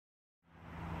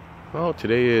Well,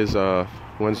 today is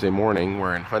Wednesday morning.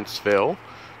 We're in Huntsville.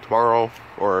 Tomorrow,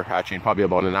 or actually in probably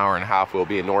about an hour and a half, we'll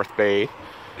be in North Bay.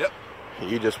 Yep.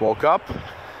 You just woke up.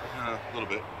 A little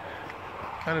bit.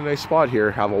 Kind of nice spot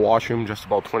here. Have a washroom just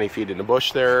about 20 feet in the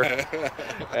bush there.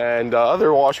 And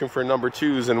other washroom for number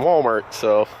 2s in Walmart.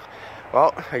 So,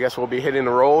 well, I guess we'll be hitting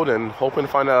the road and hoping to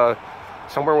find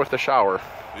somewhere with a shower.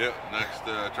 Yep. Next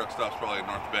truck stop's probably in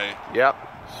North Bay. Yep.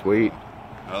 Sweet.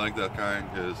 I like that kind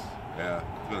because, yeah,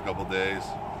 it's been a couple days.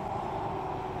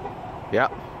 Yeah.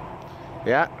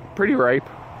 Yeah, pretty ripe.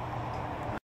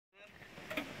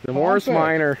 The Morris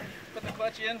Minor. Put the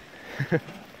clutch in.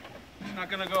 It's not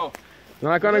gonna go.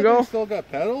 Not gonna go? Still got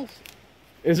pedals?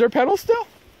 Is there pedals still?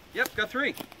 Yep, got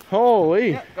 3.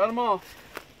 Holy. Yep, got them all.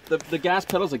 The gas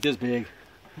pedal's like this big.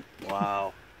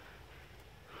 Wow.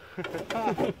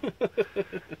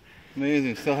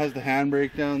 Amazing. Still has the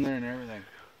handbrake down there and everything.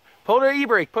 Pull the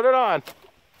e-brake, put it on.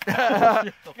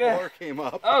 The floor came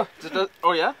up. Oh,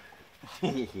 oh yeah?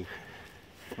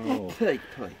 Oh.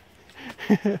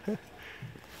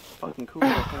 Fucking cool.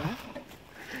 Okay.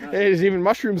 Hey, there's even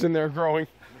mushrooms in there growing.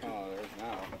 Oh, there's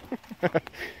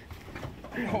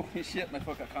now. Holy shit, my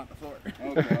foot got caught on the floor.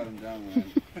 Oh, God, I'm down, man.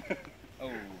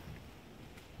 Oh.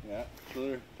 Yeah, so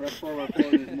the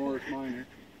REX4x4 is Morris Minor.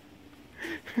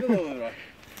 Still a little bit of a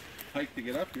hike to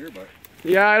get up here, but...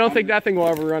 Yeah, I don't think that thing will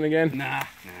ever run again. Nah.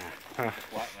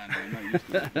 Flatland, I'm not used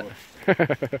to it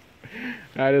before.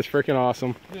 That is freaking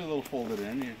awesome. Do a little folded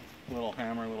in, a little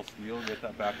hammer, a little steel, get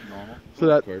that back to normal. So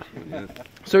that. Of course, yeah.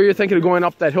 So you're thinking of going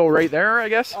up that hill right there, I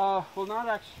guess? Well, not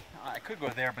actually. I could go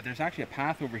there, but there's actually a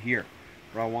path over here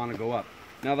where I want to go up.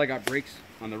 Now that I got brakes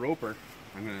on the roper,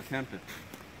 I'm going to attempt it.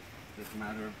 Just a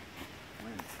matter of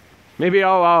when. Maybe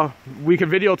we could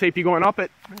videotape you going up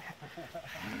it.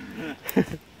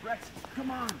 Rex, come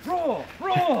on, roll,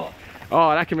 roll!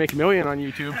 Oh, that can make a million on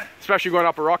YouTube, especially going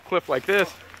up a rock cliff like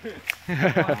this. Wow.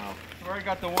 I've already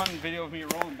got the one video of me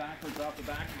rolling backwards off the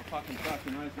back of a fucking truck,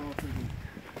 and I just know if we can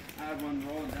add one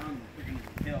rolling down the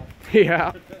freaking hill.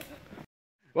 Yeah.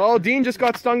 Well, Dean just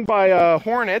got stung by a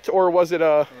hornet, or was it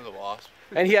a... It was a wasp.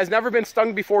 And he has never been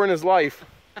stung before in his life.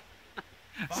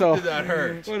 So Did that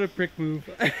hurt? What a prick move.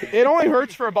 it only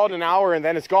hurts for about an hour and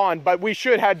then it's gone, but we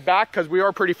should head back because we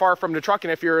are pretty far from the truck,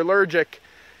 and if you're allergic,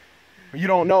 you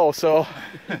don't know, so...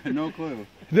 No clue.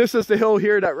 This is the hill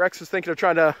here that Rex is thinking of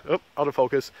trying to... Oh, out of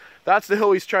focus. That's the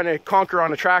hill he's trying to conquer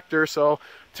on a tractor, so...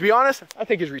 To be honest, I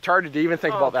think he's retarded to even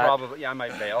think about that. Probably, yeah, I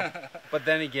might fail. But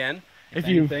then again, if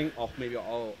anything, maybe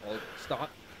I'll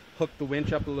stop, hook the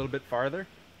winch up a little bit farther,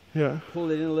 Yeah.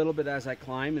 pull it in a little bit as I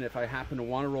climb, and if I happen to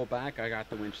want to roll back, I got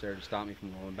the winch there to stop me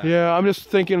from rolling back. Yeah, I'm just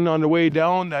thinking on the way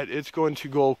down that it's going to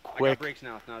go I got quick. brakes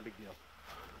now, it's not a big deal.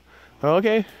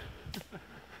 Okay.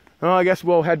 Well, I guess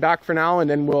we'll head back for now, and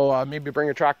then we'll maybe bring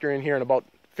a tractor in here in about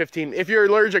 15... If you're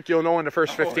allergic, you'll know in the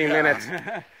first 15 minutes.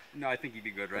 No, I think he'd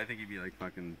be good, right? I think he'd be like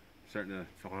fucking starting to...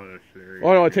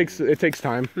 Oh no, it takes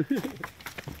time.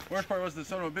 Worst part was the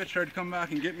son of a bitch tried to come back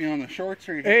and get me on the short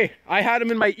street. Hey, I had him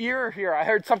in my ear here. I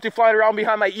heard something flying around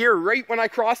behind my ear right when I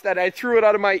crossed that. I threw it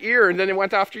out of my ear, and then it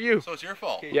went after you. So it's your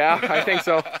fault. Yeah, I think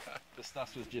so. The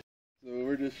stuff was just... So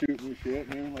we're just shooting the shit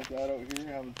and everything like that out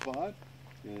here, having fun.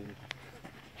 And...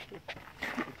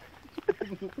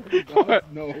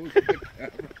 What? No. Why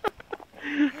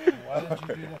did you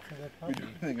do that to that puppy?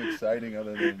 Anything exciting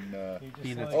other than You just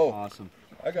Peanuts, like awesome.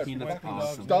 I got Peanuts, fucking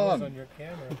awesome. stung. on your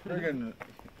camera. Friggin'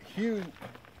 Hugh,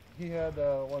 he had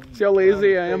one. See how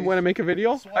lazy I am when I make a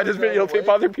video? I just videotape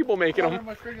other people making them.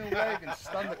 My friggin' leg and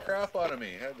stung the crap out of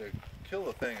me. I had to kill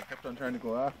the thing. It kept on trying to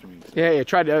go after me. So. Yeah, you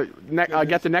tried to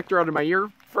get the nectar out of my ear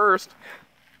first.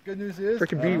 Good news is,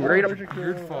 Freaking bee right up.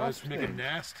 Beard fuzz, make it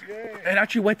nasty. It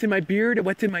actually went in my beard, it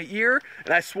went in my ear,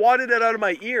 and I swatted it out of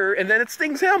my ear, and then it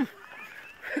stings him.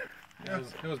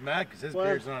 It was mad because his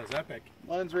beard's not as epic.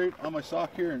 Mine's right on my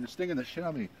sock here and stinging the shit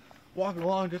out of me. Walking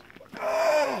along, just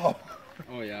oh.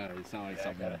 Oh yeah, it's not like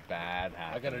something bad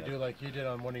happened. I gotta do like you did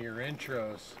on one of your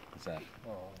intros. What's that?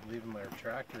 Well, leaving my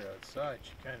tractor outside,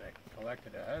 she kind of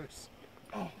collected a house.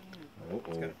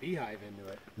 It's got a beehive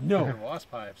into it. No. And a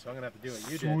wasp hive, so I'm gonna have to do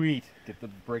what you did. Sweet.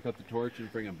 Break out the torch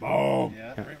and bring it. Boom.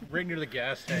 Yeah, right near the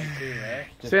gas tank too, eh?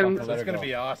 Just Send- have to So let it's her gonna go.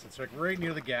 be awesome. It's like right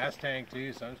near the gas tank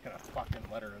too, so I'm just gonna fucking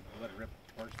let her rip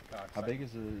the torch the cock. How big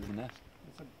is the nest?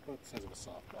 It's about the size of a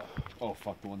softball. Oh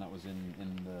fuck, the one that was in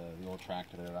the old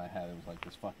tractor that I had, it was like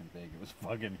this fucking big. It was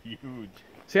fucking huge.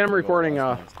 See, I'm recording,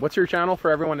 what's your channel for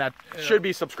everyone that should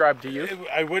be subscribed to you?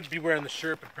 I would be wearing the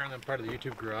shirt, but apparently I'm part of the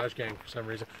YouTube Garage Gang for some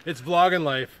reason. It's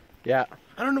Vlogginlife. Yeah.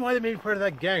 I don't know why they made me part of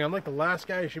that gang. I'm like the last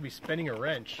guy who should be spinning a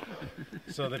wrench.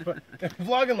 So they put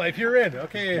Vlogginlife, you're in.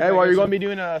 Okay. Hey, well, you're going to be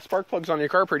doing spark plugs on your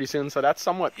car pretty soon, so that's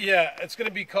somewhat. Yeah, it's going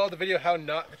to be called the video how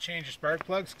not to change your spark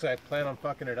plugs because I plan on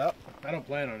fucking it up. I don't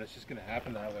plan on it. It's just going to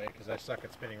happen that way because I suck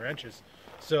at spinning wrenches.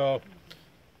 So,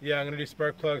 yeah, I'm going to do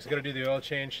spark plugs. I'm going to do the oil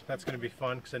change. That's going to be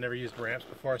fun because I never used ramps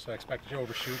before, so I expect to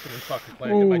overshoot and then fucking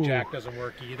plan that my jack doesn't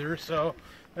work either. So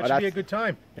that should be a good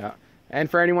time. Yeah. And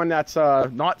for anyone that's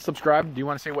not subscribed, do you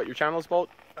want to say what your channel is about?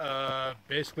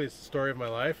 Basically, it's the story of my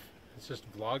life. It's just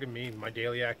vlogging me, my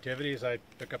daily activities. I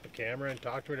pick up a camera and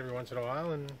talk to it every once in a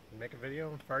while and make a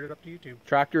video and fire it up to YouTube.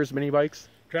 Tractors, mini bikes?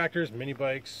 Tractors, mini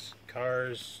bikes,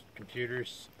 cars,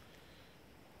 computers.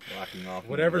 Walking off.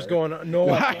 Whatever's going on. No,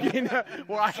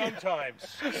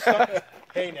 Sometimes.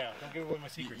 Hey now, don't give away my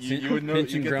secrets. You would know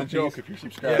you get the joke if you Yeah,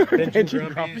 subscribe. pinching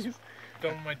grumpies,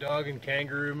 filming my dog in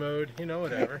kangaroo mode, you know,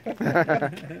 whatever.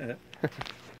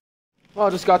 Well,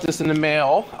 I just got this in the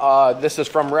mail. This is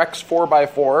from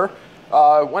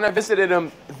REX4x4. When I visited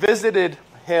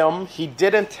him, he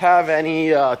didn't have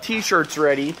any t-shirts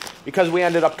ready because we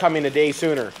ended up coming a day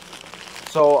sooner.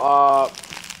 So,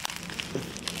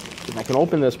 if I can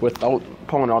open this without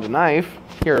pulling out a knife.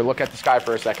 Here, look at the sky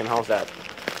for a second. How's that?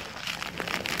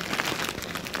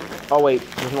 Oh wait,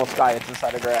 there's no sky. It's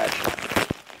inside a garage.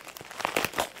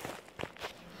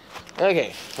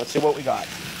 Okay, let's see what we got.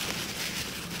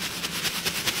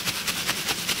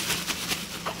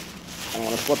 I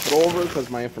want to flip it over because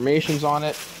my information's on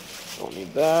it. Don't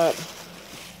need that.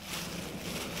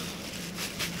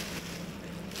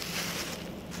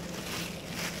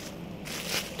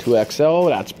 XL,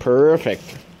 that's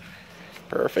perfect.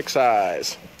 Perfect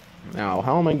size. Now,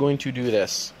 how am I going to do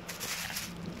this?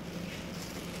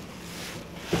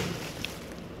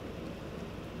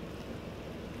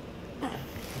 And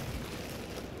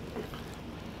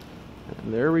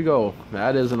there we go.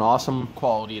 That is an awesome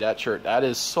quality, that shirt. That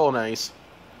is so nice.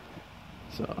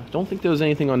 So, I don't think there was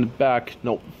anything on the back.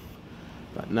 Nope.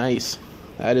 But nice.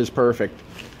 That is perfect.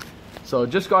 So,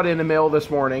 just got in the mail this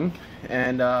morning.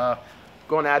 And,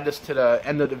 go and add this to the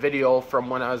end of the video from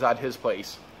when I was at his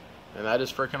place. And that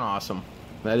is freaking awesome.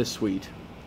 That is sweet.